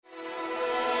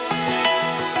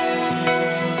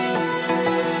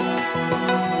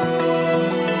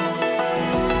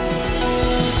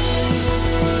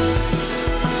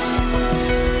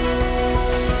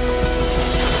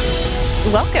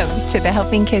Welcome to the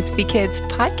Helping Kids Be Kids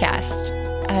podcast,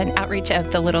 an outreach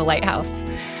of the Little Lighthouse.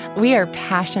 We are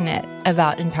passionate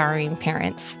about empowering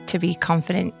parents to be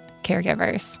confident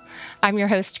caregivers. I'm your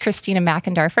host, Christina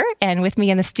McIndarfer, and with me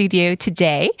in the studio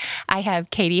today, I have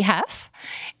Katie Huff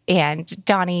and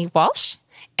Donnie Walsh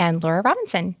and Laura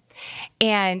Robinson.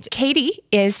 And Katie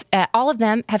is, all of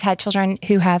them have had children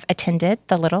who have attended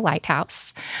the Little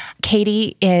Lighthouse.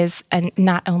 Katie is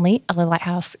not only a Little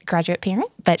Lighthouse graduate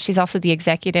parent, but she's also the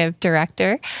executive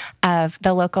director of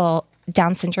the local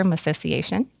Down Syndrome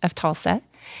Association of Tulsa.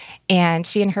 And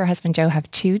she and her husband, Joe,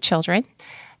 have 2 children.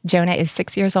 Jonah is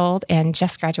 6 years old and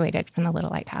just graduated from the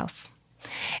Little Lighthouse.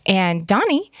 And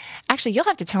Donnie, actually, you'll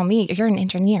have to tell me, you're an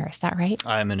engineer, is that right?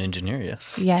 I'm an engineer,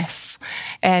 yes. Yes.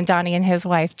 And Donnie and his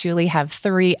wife, Julie, have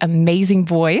 3 amazing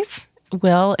boys.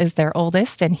 Will is their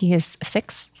oldest, and he is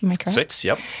 6, am I correct? 6,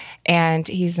 yep. And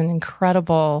he's an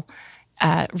incredible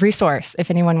resource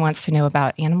if anyone wants to know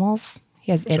about animals.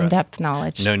 He has in-depth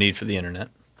knowledge. No need for the internet.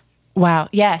 Wow,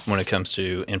 yes. When it comes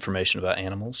to information about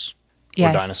animals.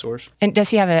 Yes. Or dinosaurs. And does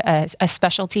he have a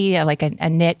specialty, like a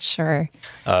niche or?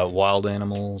 Wild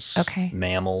animals. Okay.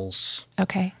 Mammals.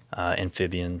 Okay.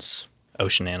 Amphibians.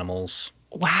 Ocean animals.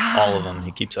 Wow. All of them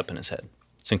he keeps up in his head.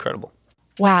 It's incredible.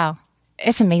 Wow.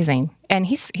 It's amazing. And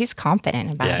he's confident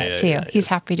about it too. Yeah, he's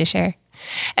happy to share.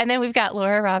 And then we've got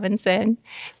Laura Robinson,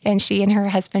 and she and her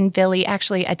husband, Billy,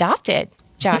 actually adopted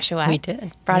Joshua. We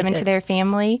did. Brought him into their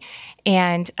family.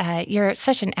 And you're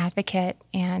such an advocate,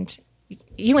 and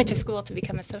you went to school to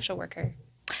become a social worker.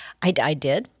 I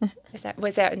did.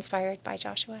 Was that inspired by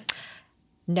Joshua?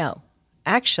 No.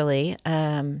 Actually,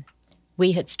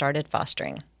 we had started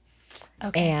fostering.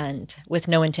 Okay. And with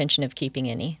no intention of keeping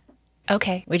any.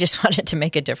 Okay. We just wanted to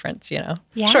make a difference, Yeah.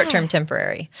 Short-term,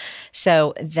 temporary.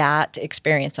 So that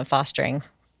experience of fostering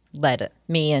led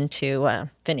me into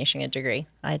finishing a degree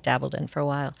I had dabbled in for a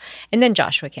while. And then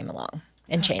Joshua came along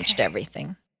and changed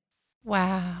everything.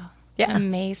 Wow. Yeah.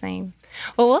 Amazing.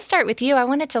 Well, we'll start with you. I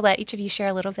wanted to let each of you share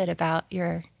a little bit about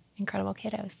your incredible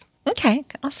kiddos. Okay,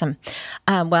 awesome.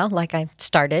 Well, like I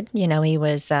started, he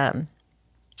was a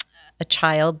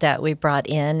child that we brought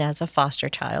in as a foster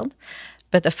child.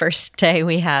 But the first day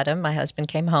we had him, my husband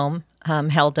came home,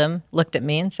 held him, looked at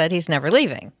me and said, "He's never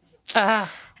leaving."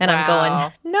 And I'm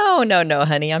going, no,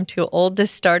 honey, I'm too old to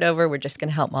start over. We're just going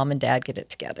to help mom and dad get it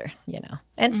together,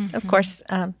 And of course,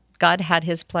 God had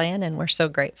his plan, and we're so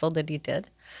grateful that he did.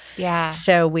 Yeah.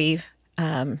 So we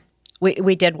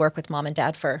did work with mom and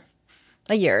dad for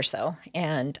a year or so.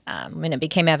 And when it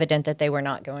became evident that they were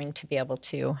not going to be able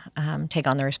to take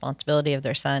on the responsibility of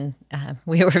their son,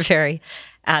 we were very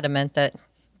adamant that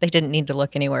they didn't need to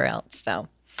look anywhere else. So,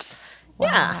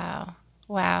 yeah.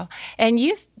 Wow. And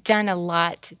you've done a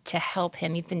lot to help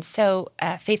him. You've been so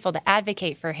faithful to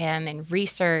advocate for him and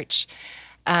research.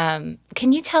 Can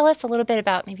you tell us a little bit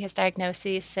about maybe his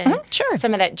diagnosis and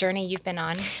some of that journey you've been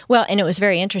on? Well, and it was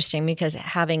very interesting because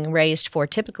having raised 4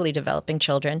 typically developing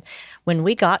children, when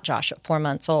we got Josh at 4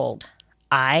 months old,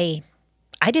 I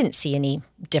didn't see any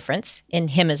difference in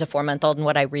him as a 4-month-old and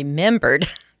what I remembered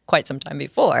quite some time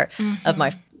before of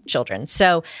my children.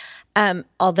 So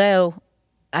although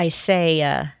I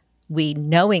say we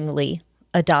knowingly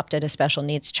adopted a special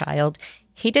needs child,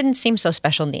 he didn't seem so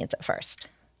special needs at first.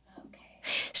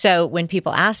 So when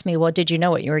people ask me, well, did you know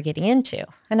what you were getting into?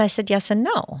 And I said, yes and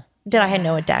no. Did I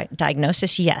know a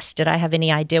diagnosis? Yes. Did I have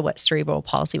any idea what cerebral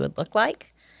palsy would look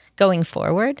like going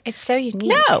forward? It's so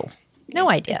unique. No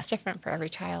idea. It's different for every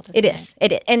child. It is.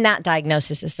 And that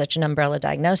diagnosis is such an umbrella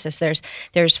diagnosis.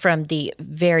 There's from the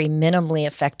very minimally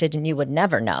affected, and you would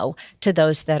never know, to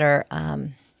those that are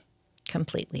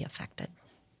completely affected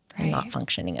and not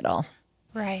functioning at all.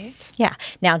 Right. Yeah.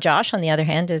 Now, Josh, on the other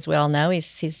hand, as we all know,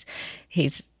 he's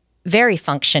very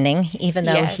functioning, even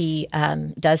though he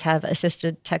does have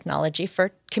assisted technology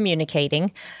for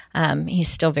communicating. He's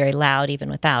still very loud, even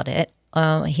without it.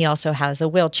 He also has a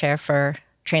wheelchair for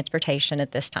transportation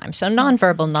at this time. So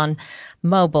nonverbal,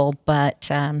 non-mobile, but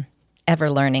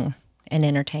ever learning and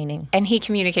entertaining. And he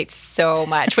communicates so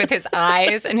much with his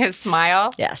eyes and his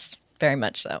smile. Yes, very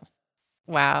much so.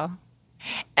 Wow.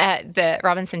 The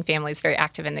Robinson family is very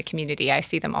active in the community. I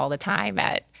see them all the time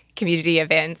at community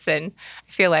events, and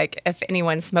I feel like if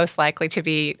anyone's most likely to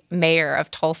be mayor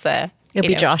of Tulsa, it'll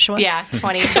be Joshua. Yeah,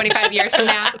 25 years from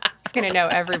now, he's going to know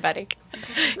everybody.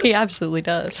 He absolutely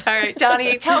does. All right,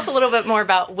 Donnie, tell us a little bit more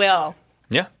about Will.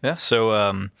 Yeah.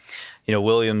 So,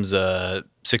 William's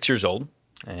 6 years old,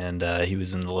 and he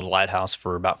was in the Little Lighthouse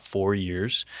for about 4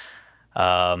 years.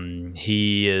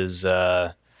 He is...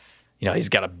 he's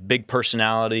got a big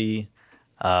personality.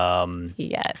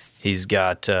 Yes. He's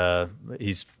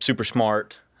super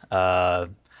smart.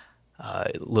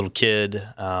 little kid.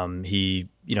 He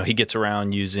gets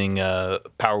around using a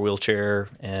power wheelchair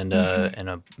and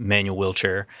a manual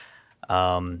wheelchair.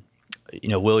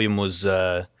 William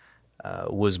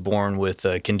was born with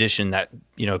a condition that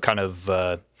kind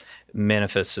of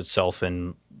manifests itself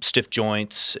in stiff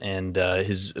joints, and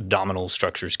his abdominal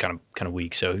structure is kind of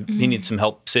weak. So he needs some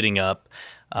help sitting up.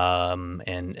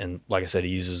 And like I said, he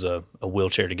uses a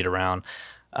wheelchair to get around.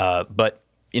 But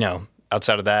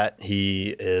outside of that,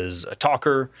 he is a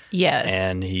talker. Yes.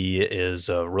 And he is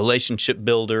a relationship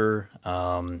builder.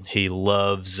 He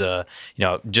loves,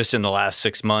 just in the last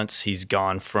 6 months, he's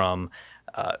gone from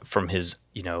his,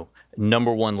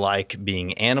 number one like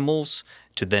being animals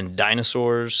to then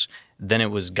dinosaurs. Then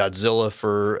it was Godzilla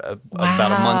for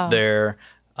about a month there.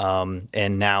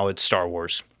 And now it's Star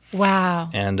Wars. Wow.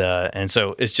 And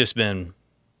so it's just been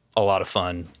a lot of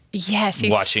fun. Yes,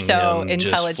 he's watching so him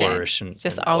intelligent. Just flourish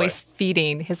just always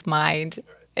feeding his mind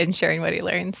and sharing what he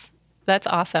learns. That's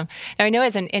awesome. Now, I know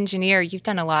as an engineer, you've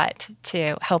done a lot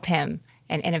to help him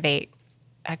and innovate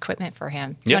equipment for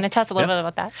him. Do you want to tell us a little bit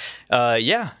about that?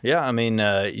 Yeah. I mean,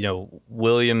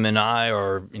 William and I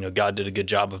are, God did a good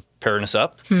job of pairing us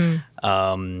up.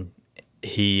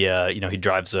 He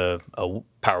drives a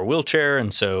power wheelchair,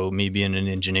 and so me being an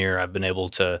engineer, I've been able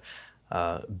to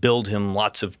build him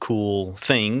lots of cool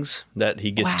things that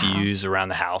he gets to use around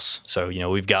the house. So,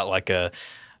 we've got like a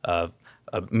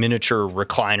miniature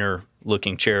recliner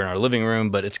looking chair in our living room,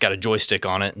 but it's got a joystick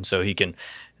on it. And so he can,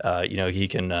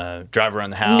 drive around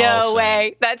the house. No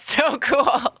way. That's so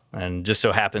cool. And just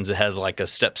so happens it has like a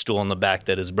step stool on the back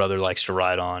that his brother likes to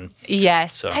ride on.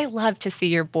 Yes. So. I love to see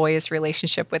your boys'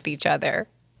 relationship with each other.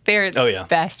 They're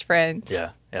best friends.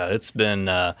 Yeah. It's been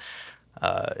a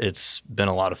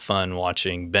lot of fun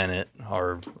watching Bennett,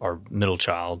 our middle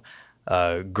child,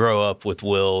 grow up with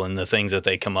Will and the things that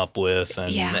they come up with,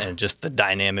 and just the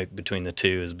dynamic between the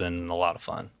two has been a lot of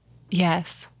fun.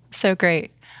 Yes. So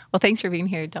great. Well, thanks for being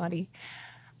here, Dottie.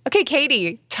 Okay,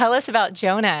 Katie, tell us about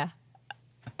Jonah.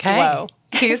 Okay. Whoa.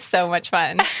 He's so much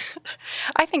fun.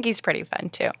 I think he's pretty fun,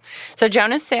 too. So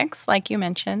Jonah's 6, like you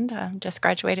mentioned, just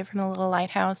graduated from the Little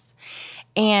Lighthouse.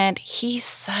 And he's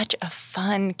such a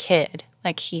fun kid.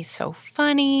 Like, he's so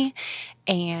funny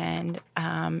and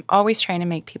always trying to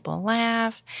make people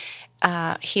laugh.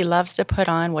 He loves to put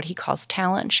on what he calls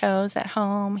talent shows at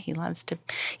home. He loves to,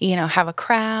 have a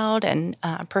crowd and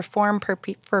perform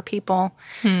for people.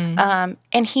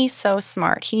 And he's so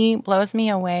smart. He blows me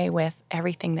away with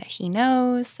everything that he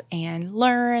knows and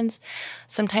learns.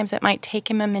 Sometimes it might take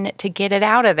him a minute to get it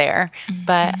out of there,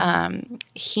 but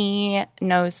he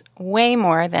knows way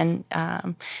more than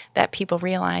that people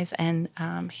realize. And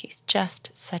he's just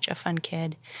such a fun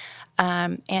kid.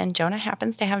 And Jonah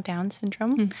happens to have Down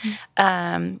syndrome.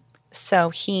 So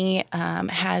he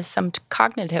has some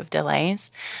cognitive delays,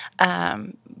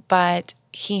 but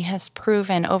he has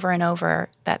proven over and over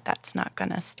that that's not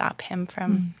going to stop him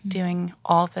from doing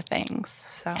all the things.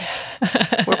 So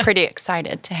we're pretty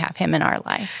excited to have him in our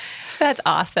lives. That's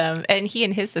awesome. And he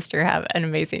and his sister have an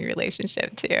amazing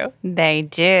relationship, too. They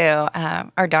do.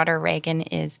 Our daughter Reagan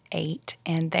is 8,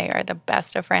 and they are the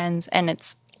best of friends, and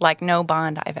it's like no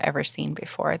bond I've ever seen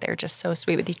before. They're just so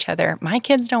sweet with each other. My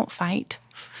kids don't fight,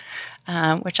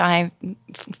 which I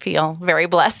feel very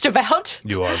blessed about.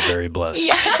 You are very blessed.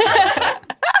 Yeah.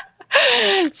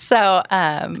 So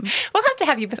we'll have to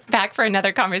have you back for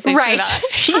another conversation. Right. About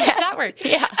how does that work?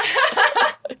 Yeah.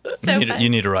 You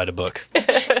need to write a book.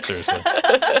 Seriously.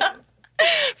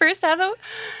 First,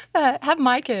 have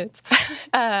my kids.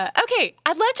 Okay,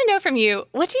 I'd love to know from you,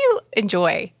 what do you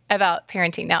enjoy about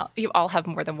parenting? Now, you all have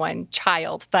more than one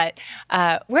child, but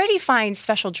where do you find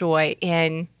special joy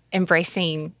in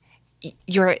embracing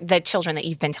the children that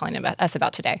you've been telling us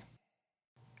about today?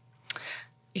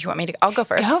 You want me to? I'll go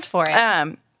first. Go for it.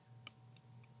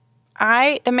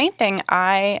 The main thing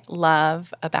I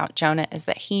love about Jonah is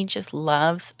that he just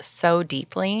loves so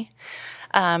deeply.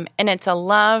 And it's a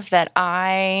love that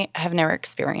I have never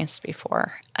experienced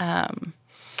before.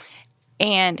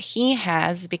 And he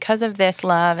has, because of this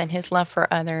love and his love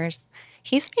for others,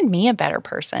 he's made me a better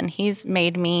person. He's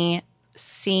made me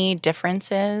see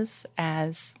differences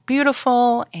as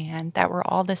beautiful and that we're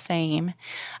all the same.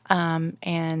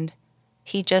 And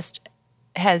he just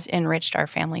has enriched our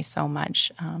family so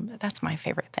much. That's my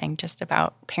favorite thing just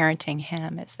about parenting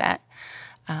him, is that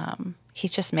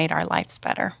he's just made our lives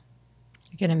better.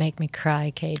 You're going to make me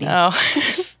cry, Katie. Oh.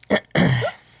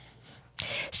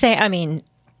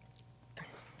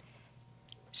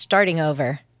 Starting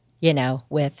over,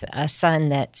 with a son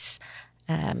that's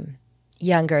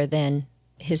younger than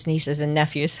his nieces and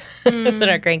nephews, than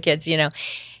our grandkids,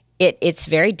 it's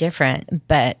very different,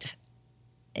 but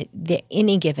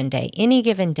any given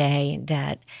day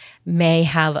that may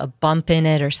have a bump in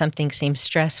it or something seems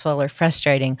stressful or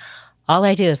frustrating, all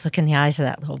I do is look in the eyes of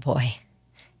that little boy,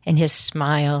 and his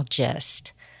smile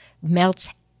just melts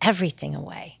everything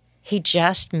away. He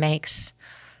just makes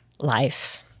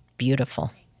life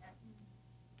beautiful.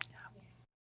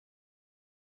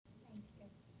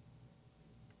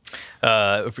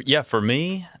 For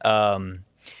me,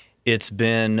 it's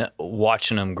been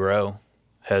watching them grow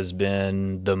has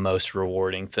been the most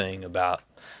rewarding thing about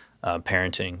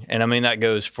parenting. And I mean, that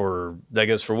goes for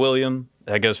William,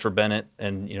 that goes for Bennett.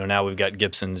 And, now we've got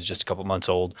Gibson, who's just a couple months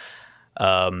old.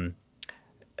 The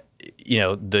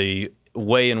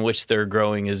way in which they're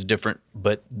growing is different,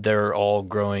 but they're all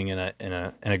growing in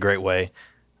a great way.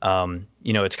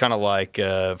 It's kind of like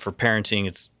for parenting,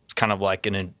 it's kind of like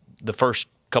the first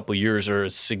couple years are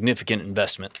a significant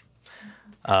investment.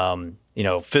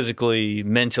 Physically,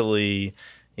 mentally,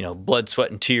 blood,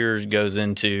 sweat, and tears goes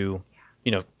into,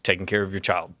 taking care of your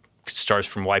child. It starts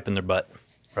from wiping their butt,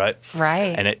 right?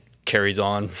 Right. And it carries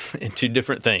on into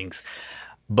different things.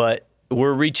 But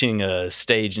we're reaching a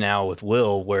stage now with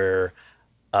Will where,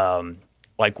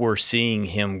 we're seeing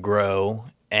him grow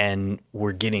and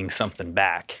we're getting something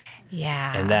back.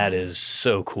 Yeah. And that is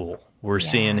so cool. We're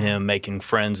seeing him making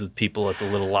friends with people at the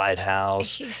Little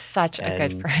Lighthouse. He's such a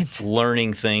good friend.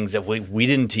 Learning things that we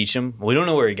didn't teach him. We don't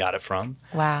know where he got it from.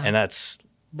 Wow. And that's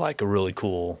like a really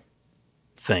cool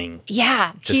thing.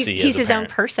 Yeah. He's his own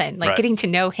person, Right. getting to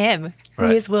know him. Who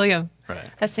Right. is William?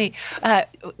 Right. That's neat.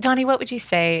 Donnie, what would you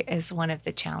say is one of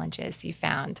the challenges you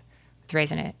found with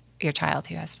raising your child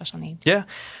who has special needs? Yeah.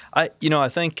 I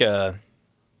think the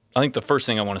first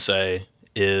thing I want to say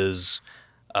is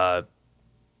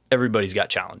everybody's got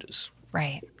challenges.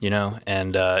 Right.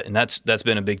 And that's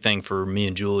been a big thing for me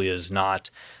and Julia, is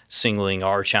not singling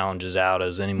our challenges out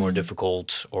as any more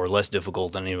difficult or less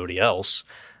difficult than anybody else.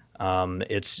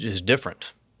 It's just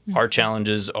different. Our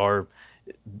challenges are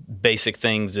basic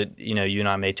things that, you and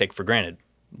I may take for granted.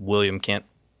 William can't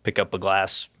pick up a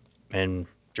glass and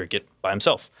drink it by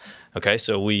himself. Okay.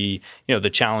 So the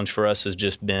challenge for us has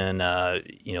just been,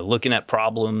 looking at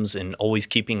problems and always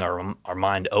keeping our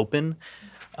mind open,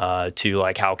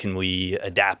 to how can we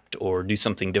adapt or do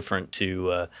something different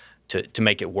to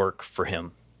make it work for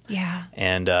him. Yeah.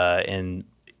 And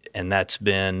that's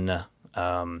been,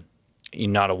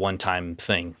 not a one-time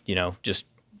thing, just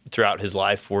throughout his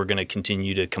life, we're going to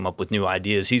continue to come up with new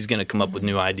ideas. He's going to come up with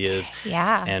new ideas.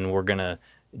 Yeah. And we're going to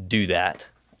do that.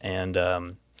 And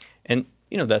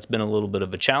that's been a little bit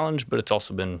of a challenge, but it's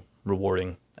also been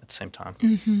rewarding at the same time.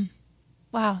 Mm-hmm.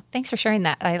 Wow. Thanks for sharing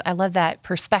that. I love that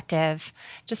perspective.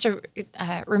 Just to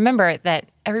remember that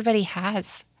everybody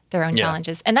has their own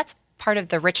challenges. And that's part of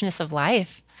the richness of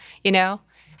life.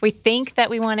 We think that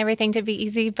we want everything to be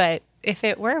easy, but if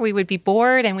it were, we would be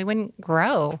bored and we wouldn't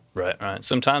grow. Right.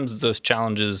 Sometimes those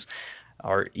challenges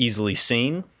are easily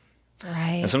seen.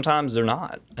 Right. And sometimes they're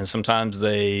not. And sometimes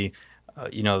they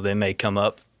may come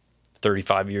up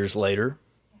 35 years later.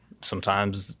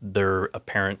 Sometimes they're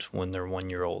apparent when they're 1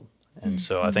 year old. And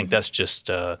so I think that's just,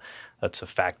 that's a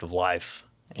fact of life.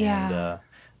 Yeah.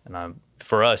 And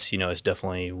for us, it's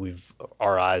definitely,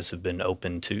 our eyes have been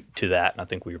open to that. And I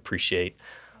think we appreciate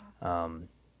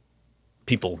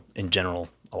people in general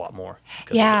a lot more.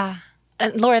 Yeah.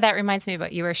 Laura, that reminds me of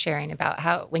what you were sharing about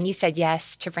how when you said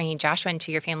yes to bringing Joshua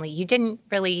into your family, you didn't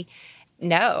really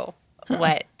know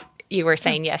what you were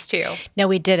saying yes to. No,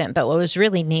 we didn't. But what was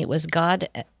really neat was God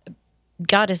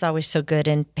is always so good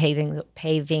in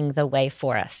paving the way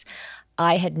for us.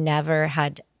 I had never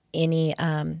had any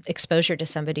exposure to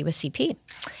somebody with CP.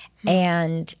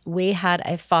 And we had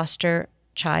a foster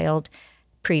child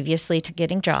previously to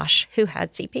getting Josh who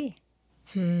had CP.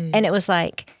 And it was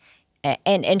like,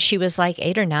 and she was like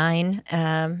 8 or 9,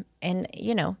 and,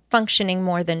 functioning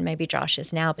more than maybe Josh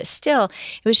is now. But still,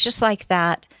 it was just like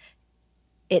that.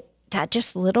 That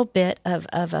just little bit of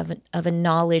a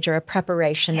knowledge or a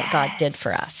preparation that God did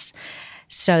for us,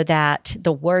 so that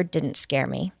the word didn't scare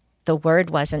me. The word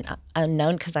wasn't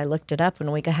unknown because I looked it up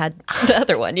when we had the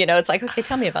other one. It's like, okay,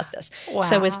 tell me about this. Wow.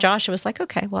 So with Josh, it was like,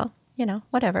 okay, well,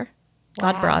 whatever.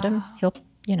 God brought him.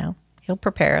 He'll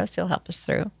prepare us. He'll help us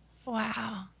through.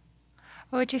 Wow.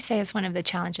 What would you say is one of the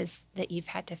challenges that you've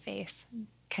had to face,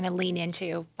 kind of lean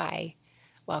into by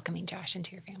welcoming Josh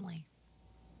into your family?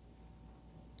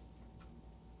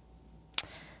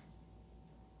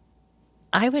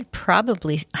 I would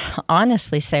probably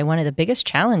honestly say one of the biggest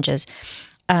challenges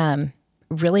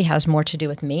really has more to do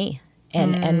with me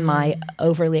and my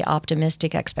overly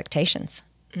optimistic expectations.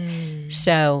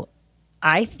 So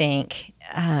I think,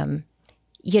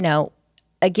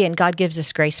 again, God gives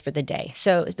us grace for the day.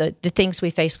 So the things we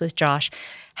face with Josh,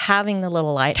 having the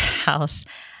little lighthouse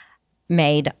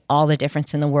made all the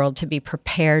difference in the world to be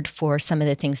prepared for some of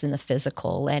the things in the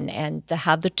physical and to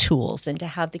have the tools and to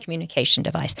have the communication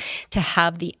device, to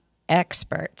have the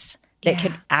experts that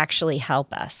could actually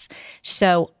help us.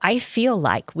 So I feel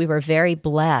like we were very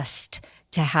blessed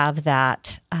to have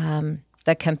that,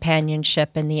 the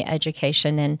companionship and the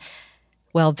education and,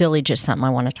 well, Village is something I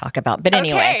want to talk about. But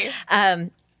anyway,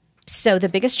 so the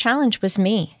biggest challenge was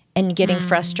me and getting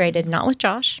frustrated, not with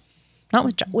Josh,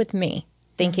 with me.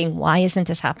 Thinking, why isn't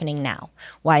this happening now?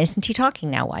 Why isn't he talking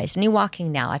now? Why isn't he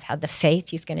walking now? I've had the faith.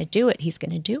 He's going to do it. He's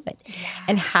going to do it. Yeah.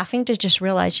 And having to just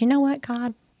realize, you know what,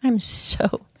 God, I'm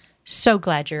so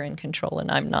glad you're in control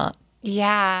and I'm not.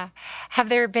 Yeah. Have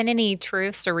there been any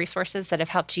truths or resources that have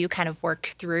helped you kind of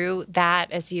work through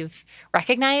that as you've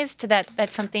recognized that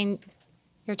that's something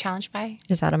you're challenged by?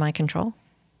 Is out of my control?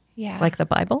 Yeah. Like the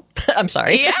Bible? I'm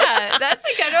sorry. Yeah, that's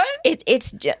a good one.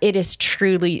 It is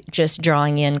truly just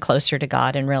drawing in closer to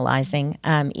God and realizing,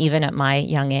 even at my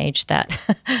young age, that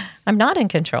I'm not in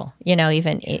control,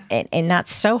 and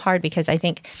that's so hard because I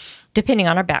think depending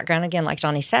on our background, again, like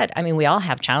Johnny said, I mean, we all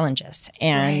have challenges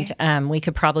and we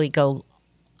could probably go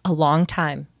a long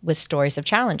time with stories of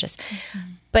challenges,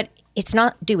 but it's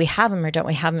not, do we have them or don't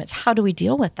we have them? It's how do we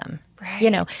deal with them?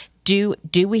 Right. Do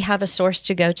we have a source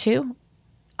to go to?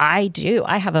 I do.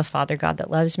 I have a Father God that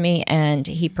loves me and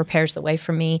he prepares the way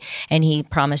for me and he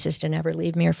promises to never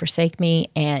leave me or forsake me.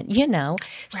 And,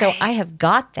 so I have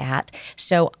got that.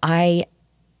 So I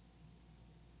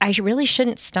really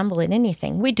shouldn't stumble at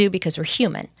anything. We do because we're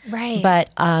human. Right. But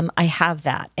I have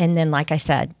that. And then, like I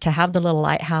said, to have the little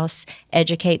lighthouse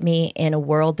educate me in a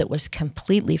world that was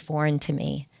completely foreign to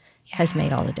me has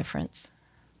made all the difference.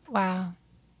 Wow.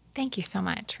 Thank you so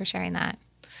much for sharing that.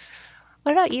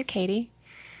 What about you, Katie?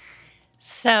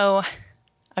 So,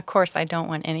 of course, I don't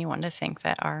want anyone to think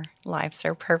that our lives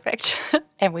are perfect,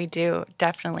 and we do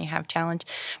definitely have challenge.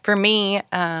 For me,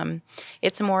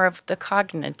 it's more of the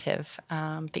cognitive,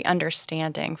 the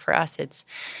understanding. For us, it's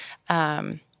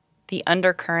the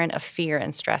undercurrent of fear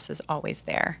and stress is always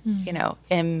there.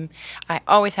 I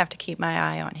always have to keep my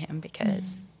eye on him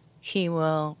because he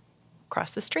will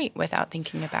cross the street without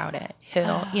thinking about it.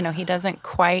 He doesn't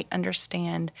quite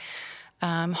understand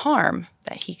harm,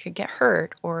 that he could get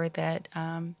hurt or that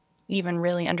even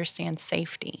really understand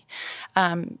safety.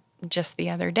 Just the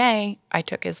other day, I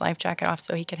took his life jacket off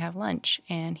so he could have lunch,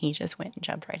 and he just went and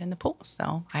jumped right in the pool.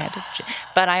 So I had to,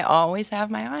 but I always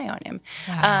have my eye on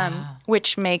him,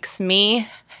 which makes me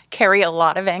carry a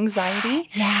lot of anxiety.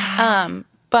 Yeah.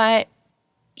 But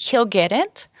he'll get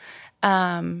it.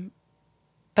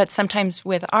 But sometimes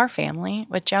with our family,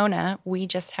 with Jonah, we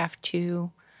just have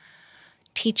to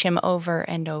teach him over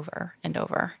and over and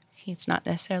over. He's not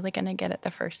necessarily going to get it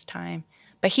the first time,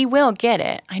 but he will get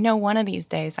it. I know one of these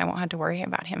days I won't have to worry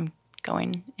about him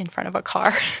going in front of a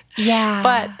car. Yeah.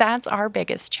 But that's our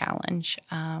biggest challenge.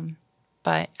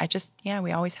 But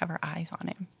we always have our eyes on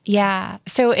him. Yeah.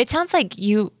 So it sounds like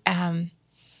you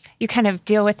kind of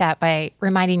deal with that by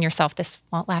reminding yourself this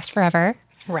won't last forever.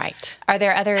 Right. Are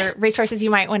there other resources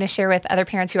you might want to share with other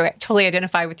parents who totally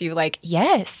identify with you? Like,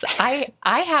 yes, I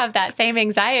have that same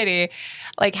anxiety.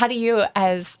 Like, how do you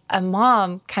as a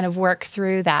mom kind of work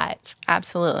through that?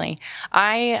 Absolutely.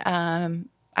 I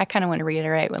kind of want to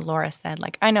reiterate what Laura said.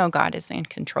 Like, I know God is in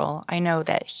control. I know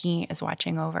that he is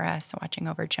watching over us, watching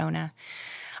over Jonah.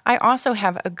 I also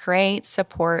have a great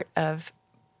support of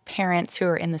parents who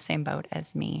are in the same boat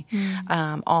as me.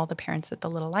 All the parents at the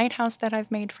Little Lighthouse that I've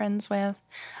made friends with.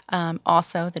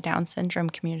 Also the Down syndrome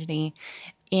community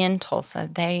in Tulsa.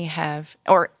 They have,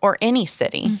 or any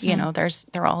city,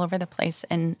 they're all over the place.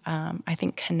 And I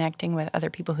think connecting with other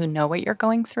people who know what you're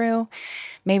going through,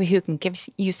 maybe who can give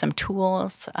you some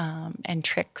tools and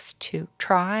tricks to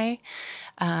try.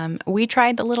 We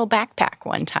tried the little backpack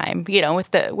one time,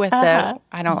 with the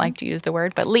I don't like to use the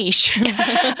word, but leash.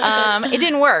 It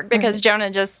didn't work because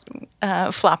Jonah just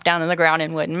flopped down on the ground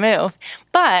and wouldn't move.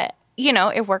 But,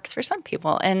 it works for some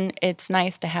people. And it's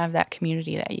nice to have that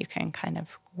community that you can kind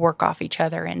of work off each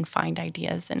other and find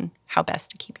ideas and how best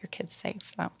to keep your kids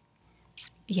safe. So.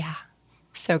 Yeah.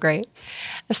 So great.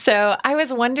 So I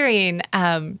was wondering,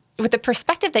 with the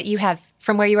perspective that you have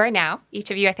from where you are now,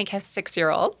 each of you, I think, has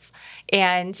 6-year-olds.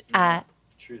 And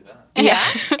True that. yeah.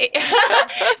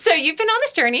 So you've been on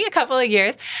this journey a couple of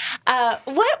years.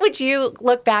 What would you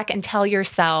look back and tell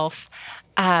yourself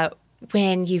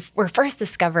when you were first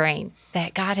discovering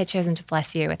that God had chosen to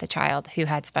bless you with a child who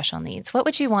had special needs, what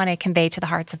would you want to convey to the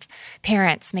hearts of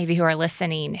parents maybe who are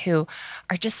listening, who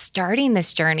are just starting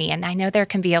this journey? And I know there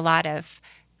can be a lot of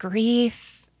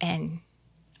grief and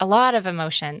a lot of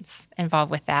emotions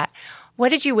involved with that. What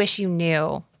did you wish you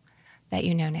knew that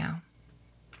you know now?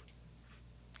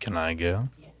 Can I go?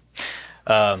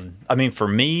 I mean, for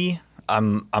me,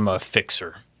 I'm a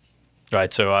fixer,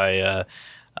 right? So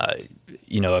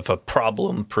if a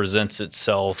problem presents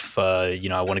itself, I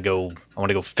want to go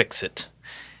fix it.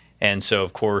 And so,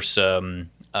 of course, when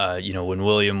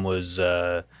William was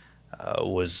up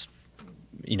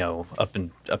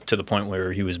to the point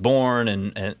where he was born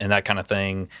and that kind of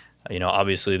thing,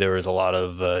 obviously there was a lot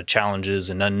of challenges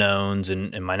and unknowns,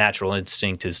 and my natural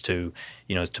instinct is to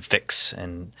fix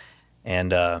and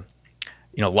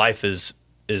life is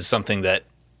something that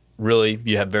really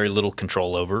you have very little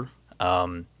control over,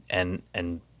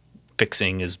 and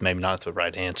fixing is maybe not the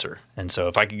right answer. And so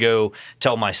if I could go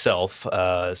tell myself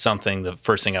something, the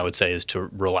first thing I would say is to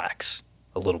relax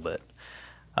a little bit.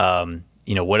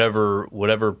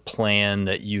 Whatever plan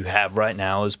that you have right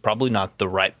now is probably not the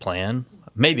right plan.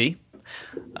 Maybe,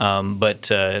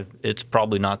 but it's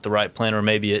probably not the right plan, or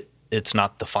maybe it's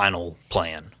not the final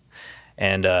plan.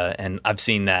 And I've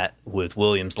seen that with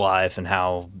William's life and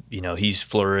how he's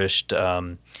flourished.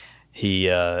 He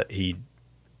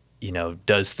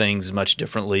does things much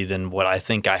differently than what I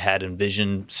think I had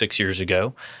envisioned 6 years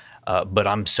ago. But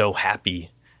I'm so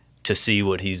happy to see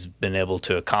what he's been able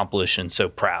to accomplish, and so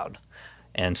proud.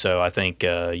 And so I think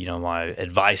my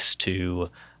advice to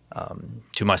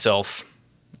myself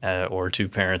or to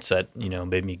parents that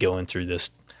maybe going through this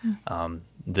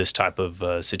type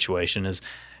of situation is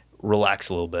relax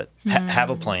a little bit.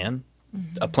 Have a plan.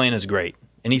 Mm-hmm. A plan is great.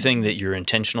 Anything that you're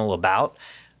intentional about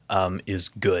is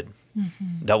good.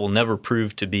 Mm-hmm. That will never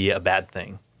prove to be a bad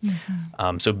thing.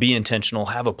 Mm-hmm. So be intentional,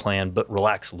 have a plan, but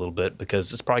relax a little bit,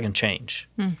 because it's probably going to change,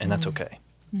 mm-hmm. and that's okay.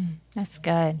 Mm, that's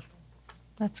good.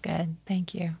 That's good.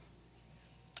 Thank you.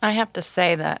 I have to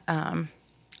say that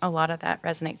a lot of that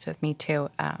resonates with me too.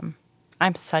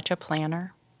 I'm such a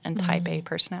planner and type A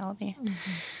personality. Mm-hmm.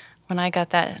 When I got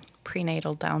that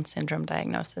prenatal Down syndrome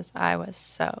diagnosis, I was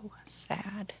so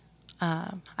sad.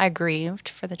 I grieved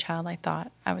for the child I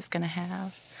thought I was going to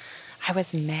have. I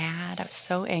was mad. I was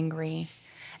so angry.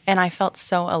 And I felt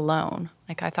so alone.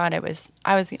 Like I thought I was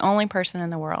the only person in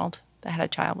the world that had a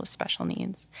child with special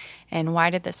needs. And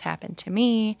why did this happen to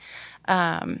me?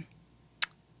 But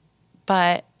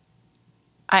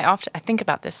I think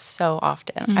about this so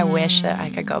often. Mm. I wish that I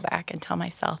could go back and tell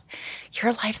myself,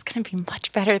 your life's going to be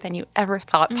much better than you ever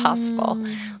thought possible.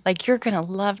 Like, you're going to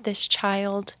love this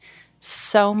child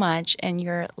so much, and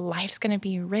your life's going to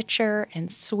be richer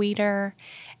and sweeter,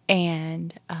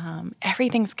 and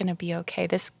everything's going to be okay.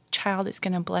 This child is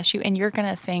going to bless you, and you're going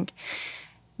to think,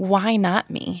 why not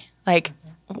me? Like,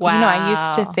 wow. I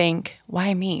used to think,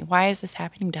 why me? Why is this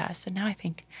happening to us? And now I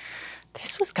think,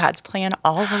 this was God's plan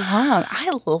all along. I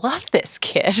love this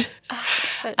kid.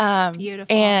 That's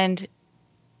beautiful. And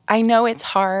I know it's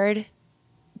hard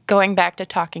going back to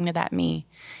talking to that me.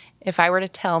 If I were to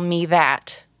tell me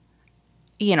that,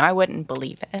 I wouldn't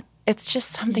believe it. It's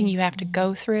just something you have to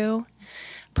go through,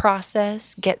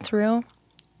 process, get through.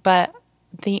 But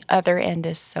the other end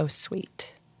is so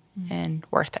sweet and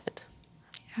worth it.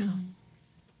 Yeah.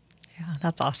 Yeah,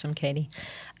 that's awesome, Katie.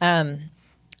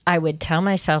 I would tell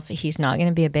myself he's not going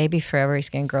to be a baby forever. He's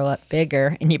going to grow up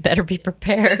bigger, and you better be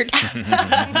prepared,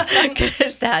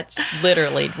 because that's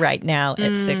literally right now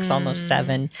at 6, almost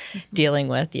 7, dealing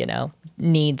with,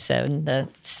 needs and the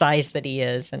size that he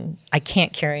is. And I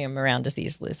can't carry him around as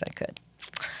easily as I could.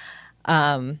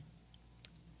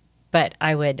 But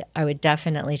I would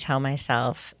definitely tell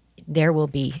myself there will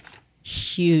be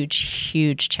huge,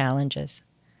 huge challenges,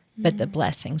 but the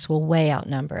blessings will way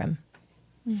outnumber them.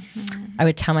 Mm-hmm. I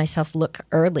would tell myself, look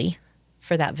early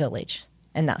for that village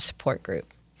and that support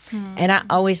group. Mm-hmm. And I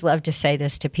always love to say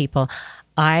this to people.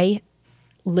 I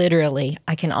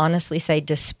can honestly say,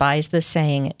 despise the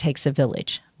saying, it takes a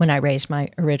village, when I raised my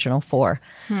original 4.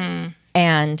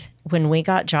 And when we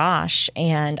got Josh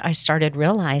and I started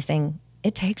realizing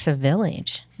it takes a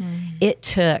village. It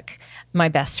took my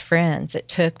best friends. It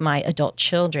took my adult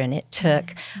children. It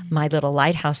took my little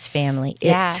lighthouse family.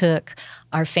 Yeah. It took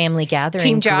our family gathering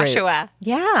Team group. Joshua.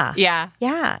 Yeah. Yeah.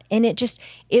 Yeah. And it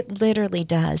literally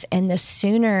does. And the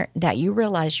sooner that you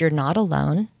realize you're not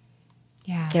alone,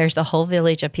 there's the whole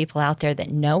village of people out there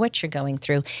that know what you're going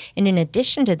through. And in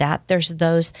addition to that, there's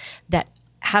those that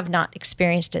have not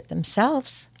experienced it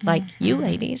themselves, like you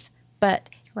ladies, but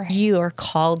Right. You are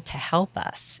called to help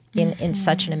us in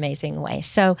such an amazing way.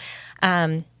 So,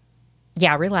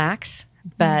 relax,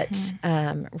 but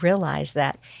realize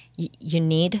that you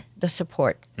need the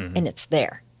support, and it's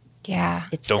there. Yeah.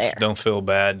 It's there. Don't feel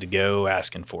bad to go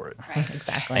asking for it. Right,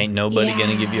 exactly. Ain't nobody going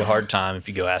to give you a hard time if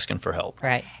you go asking for help.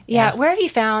 Right. Yeah. Where have you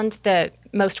found the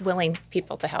most willing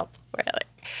people to help?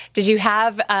 Did you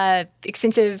have a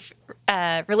extensive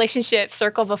relationship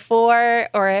circle before,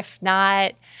 or if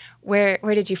not, where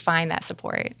did you find that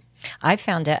support? I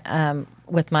found it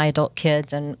with my adult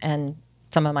kids and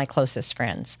some of my closest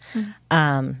friends.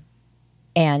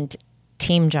 And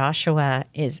Team Joshua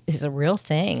is a real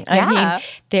thing. Yeah. I mean,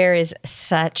 there is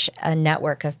such a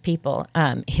network of people.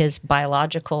 His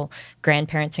biological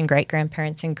grandparents and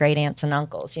great-grandparents and great-aunts and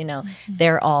uncles,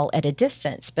 they're all at a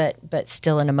distance, but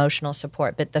still an emotional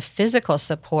support. But the physical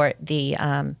support, the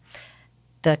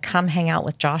come hang out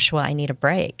with Joshua, I need a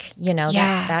break,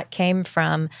 that came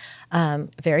from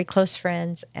very close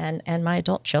friends and my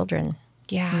adult children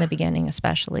in the beginning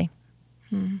especially.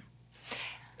 I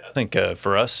think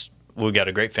for us, we've got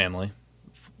a great family.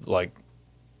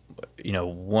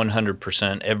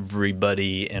 100%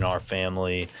 everybody in our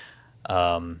family,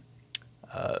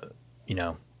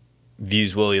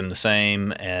 views William the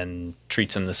same and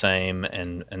treats him the same,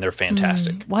 and they're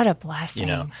fantastic. What a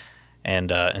blessing.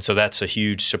 And so that's a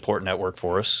huge support network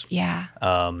for us. Yeah.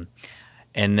 And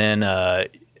then,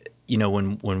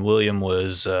 when William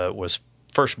was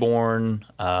first born,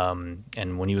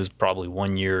 and when he was probably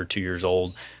 1 year or 2 years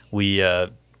old, we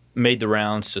made the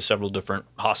rounds to several different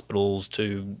hospitals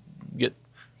to get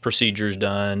procedures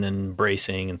done and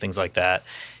bracing and things like that.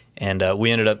 And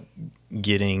we ended up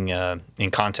getting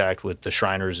in contact with the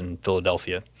Shriners in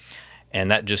Philadelphia. And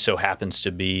that just so happens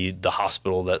to be the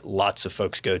hospital that lots of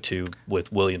folks go to with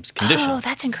William's condition. Oh,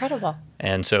 that's incredible.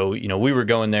 And so, we were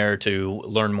going there to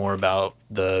learn more about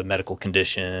the medical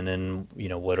condition and,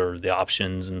 what are the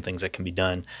options and things that can be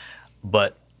done.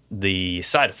 But the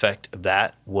side effect of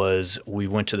that was we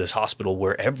went to this hospital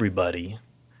where everybody,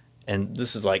 and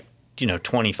this is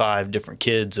 25 different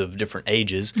kids of different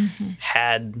ages,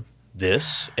 had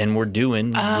this and were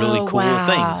doing really cool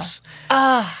things.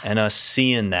 And us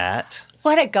seeing that.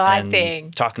 What a God and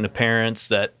thing. Talking to parents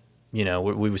that,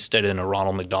 we stayed in a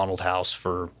Ronald McDonald House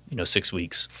for, 6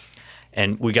 weeks.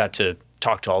 And we got to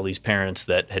talk to all these parents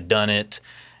that had done it,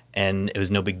 and it was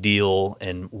no big deal.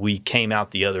 And we came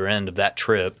out the other end of that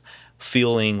trip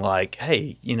feeling like,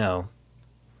 hey, going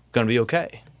to be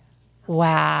okay.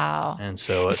 Wow. And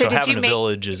so having a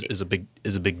village is a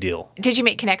big deal. Did you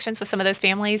make connections with some of those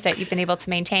families that you've been able to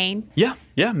maintain? Yeah,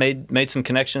 made some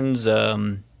connections.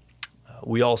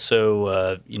 We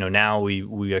also, now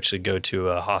we actually go to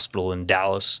a hospital in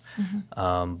Dallas,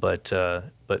 but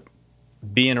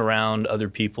being around other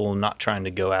people, not trying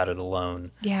to go at it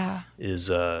alone, is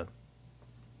a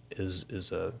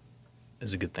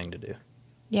good thing to do.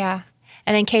 Yeah.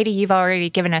 And then Katie, you've already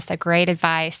given us a great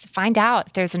advice. Find out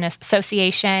if there's an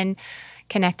association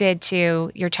connected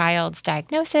to your child's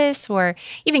diagnosis or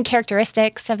even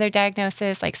characteristics of their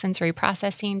diagnosis, like sensory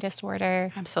processing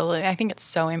disorder. Absolutely. I think it's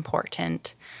so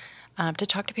important to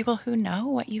talk to people who know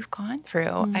what you've gone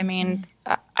through. I mean,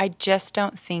 I just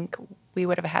don't think we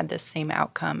would have had this same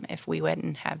outcome if we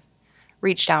wouldn't have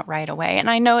reached out right away.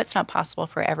 And I know it's not possible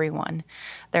for everyone.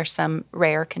 There's some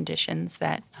rare conditions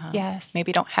that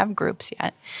maybe don't have groups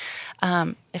yet.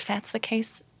 If that's the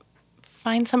case,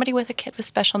 find somebody with a kid with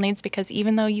special needs, because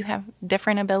even though you have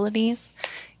different abilities,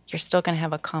 you're still going to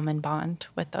have a common bond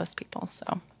with those people.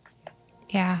 So.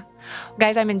 Yeah.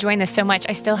 Guys, I'm enjoying this so much.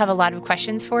 I still have a lot of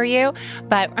questions for you,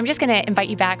 but I'm just going to invite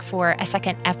you back for a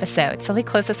second episode. So let me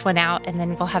close this one out, and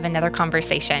then we'll have another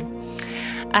conversation.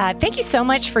 Thank you so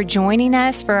much for joining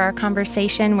us for our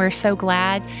conversation. We're so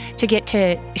glad to get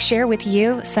to share with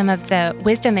you some of the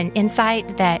wisdom and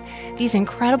insight that these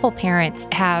incredible parents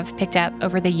have picked up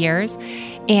over the years.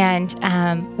 And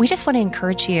we just want to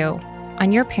encourage you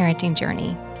on your parenting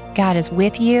journey. God is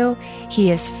with you.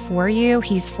 He is for you.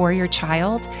 He's for your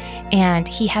child, and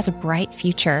He has a bright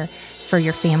future for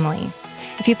your family.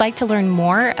 If you'd like to learn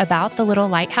more about the Little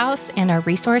Lighthouse and our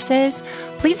resources,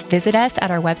 please visit us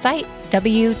at our website,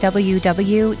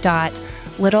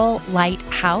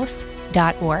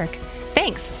 www.littlelighthouse.org.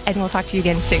 Thanks, and we'll talk to you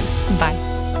again soon. Bye.